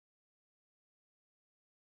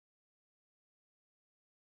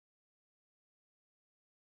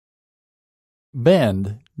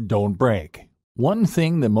Bend, don't break. One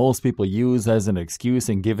thing that most people use as an excuse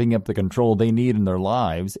in giving up the control they need in their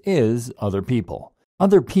lives is other people.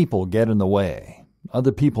 Other people get in the way.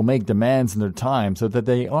 Other people make demands in their time so that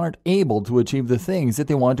they aren't able to achieve the things that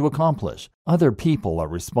they want to accomplish. Other people are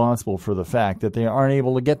responsible for the fact that they aren't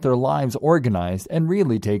able to get their lives organized and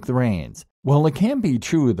really take the reins. While it can be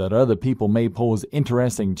true that other people may pose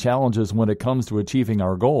interesting challenges when it comes to achieving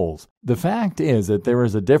our goals, the fact is that there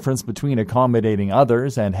is a difference between accommodating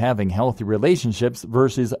others and having healthy relationships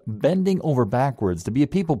versus bending over backwards to be a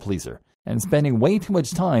people pleaser and spending way too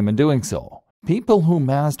much time in doing so. People who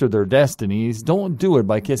master their destinies don't do it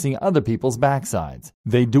by kissing other people's backsides.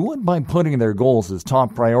 They do it by putting their goals as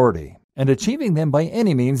top priority and achieving them by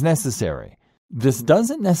any means necessary. This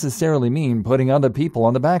doesn't necessarily mean putting other people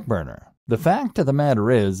on the back burner. The fact of the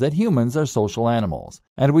matter is that humans are social animals,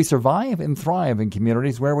 and we survive and thrive in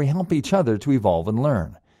communities where we help each other to evolve and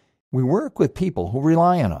learn. We work with people who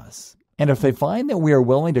rely on us, and if they find that we are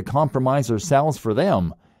willing to compromise ourselves for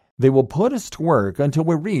them, they will put us to work until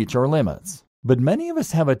we reach our limits. But many of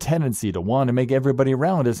us have a tendency to want to make everybody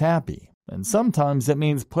around us happy, and sometimes it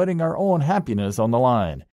means putting our own happiness on the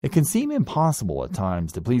line. It can seem impossible at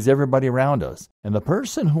times to please everybody around us, and the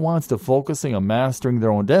person who wants to focus on mastering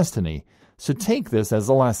their own destiny should take this as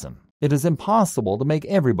a lesson. It is impossible to make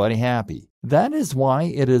everybody happy. That is why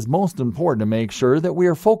it is most important to make sure that we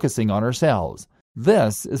are focusing on ourselves.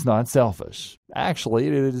 This is not selfish. Actually,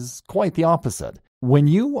 it is quite the opposite. When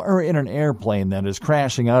you are in an airplane that is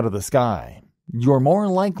crashing out of the sky, you're more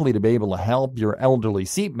likely to be able to help your elderly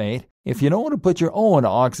seatmate if you know to put your own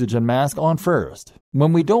oxygen mask on first.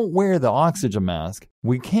 When we don't wear the oxygen mask,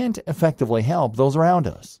 we can't effectively help those around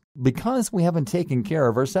us because we haven't taken care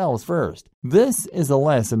of ourselves first. This is a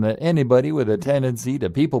lesson that anybody with a tendency to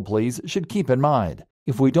people please should keep in mind.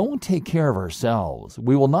 If we don't take care of ourselves,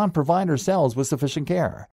 we will not provide ourselves with sufficient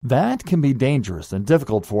care. That can be dangerous and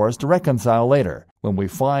difficult for us to reconcile later, when we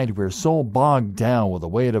find we're so bogged down with the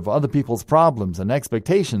weight of other people's problems and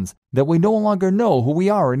expectations that we no longer know who we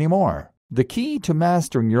are anymore. The key to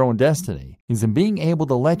mastering your own destiny is in being able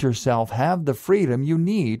to let yourself have the freedom you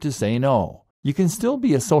need to say no. You can still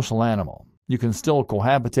be a social animal. You can still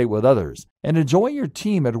cohabitate with others and enjoy your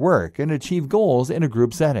team at work and achieve goals in a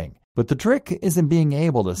group setting. But the trick is in being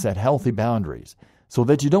able to set healthy boundaries so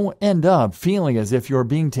that you don't end up feeling as if you're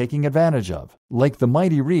being taken advantage of. Like the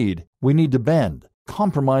mighty reed, we need to bend,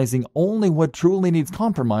 compromising only what truly needs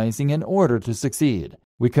compromising in order to succeed.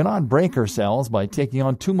 We cannot break ourselves by taking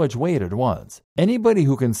on too much weight at once. Anybody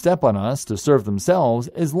who can step on us to serve themselves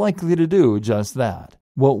is likely to do just that.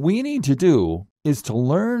 What we need to do is to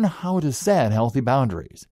learn how to set healthy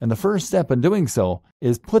boundaries. And the first step in doing so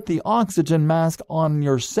is put the oxygen mask on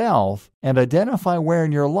yourself and identify where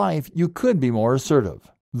in your life you could be more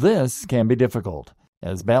assertive. This can be difficult,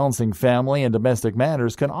 as balancing family and domestic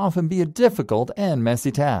matters can often be a difficult and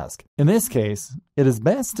messy task. In this case, it is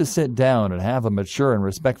best to sit down and have a mature and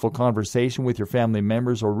respectful conversation with your family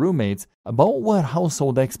members or roommates about what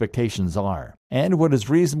household expectations are and what is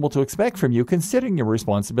reasonable to expect from you considering your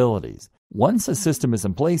responsibilities. Once a system is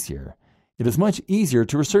in place here, it is much easier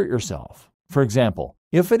to assert yourself. For example,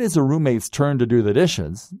 if it is a roommate's turn to do the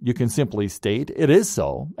dishes, you can simply state it is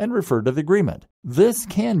so and refer to the agreement. This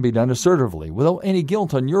can be done assertively without any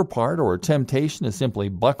guilt on your part or temptation to simply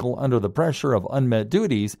buckle under the pressure of unmet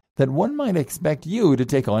duties that one might expect you to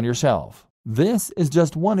take on yourself. This is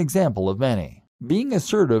just one example of many. Being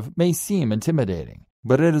assertive may seem intimidating,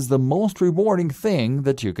 but it is the most rewarding thing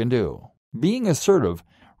that you can do. Being assertive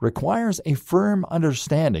requires a firm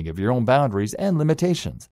understanding of your own boundaries and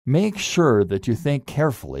limitations. Make sure that you think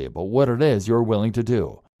carefully about what it is you're willing to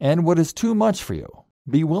do and what is too much for you.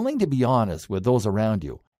 Be willing to be honest with those around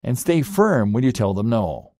you and stay firm when you tell them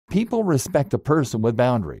no. People respect a person with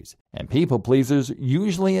boundaries, and people pleasers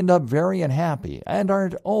usually end up very unhappy and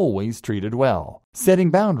aren't always treated well. Setting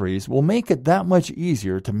boundaries will make it that much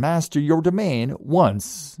easier to master your domain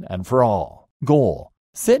once and for all. Goal: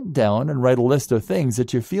 sit down and write a list of things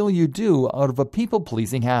that you feel you do out of a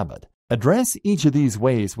people-pleasing habit. Address each of these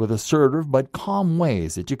ways with assertive but calm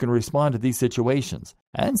ways that you can respond to these situations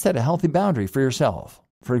and set a healthy boundary for yourself.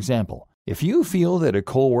 For example, if you feel that a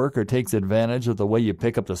coworker takes advantage of the way you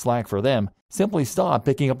pick up the slack for them, simply stop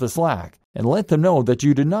picking up the slack and let them know that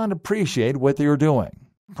you do not appreciate what they are doing.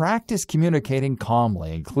 Practice communicating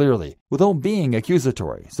calmly and clearly without being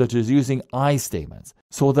accusatory, such as using I statements,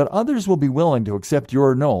 so that others will be willing to accept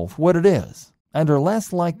your no for what it is and are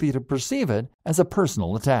less likely to perceive it as a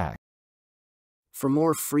personal attack. For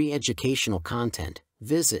more free educational content,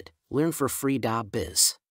 visit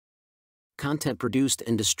learnforfree.biz. Content produced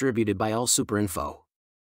and distributed by AllSuperInfo.